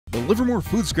Livermore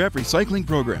Food Scrap Recycling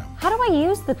Program. How do I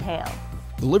use the pail?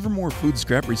 The Livermore Food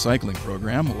Scrap Recycling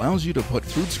Program allows you to put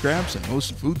food scraps and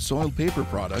most food-soiled paper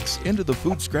products into the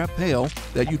food scrap pail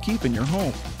that you keep in your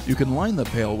home. You can line the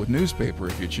pail with newspaper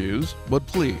if you choose, but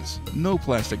please, no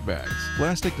plastic bags.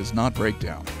 Plastic does not break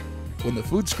down. When the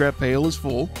food scrap pail is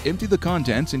full, empty the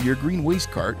contents into your green waste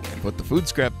cart and put the food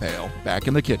scrap pail back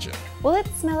in the kitchen. Will it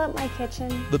smell up my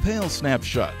kitchen? The pail snaps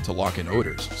shut to lock in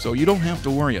odors, so you don't have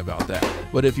to worry about that.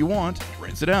 But if you want,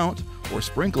 rinse it out or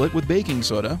sprinkle it with baking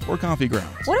soda or coffee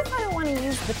grounds. What if I don't want to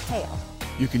use the pail?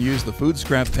 You can use the food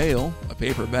scrap pail, a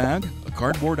paper bag, a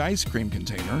cardboard ice cream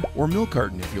container, or milk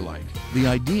carton if you like. The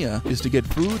idea is to get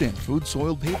food and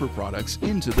food-soiled paper products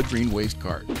into the green waste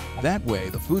cart. That way,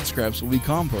 the food scraps will be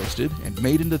composted and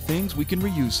made into things we can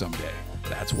reuse someday.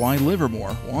 That's why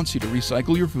Livermore wants you to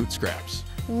recycle your food scraps.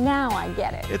 Now I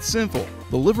get it. It's simple.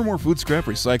 The Livermore Food Scrap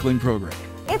Recycling Program.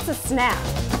 It's a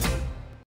snap.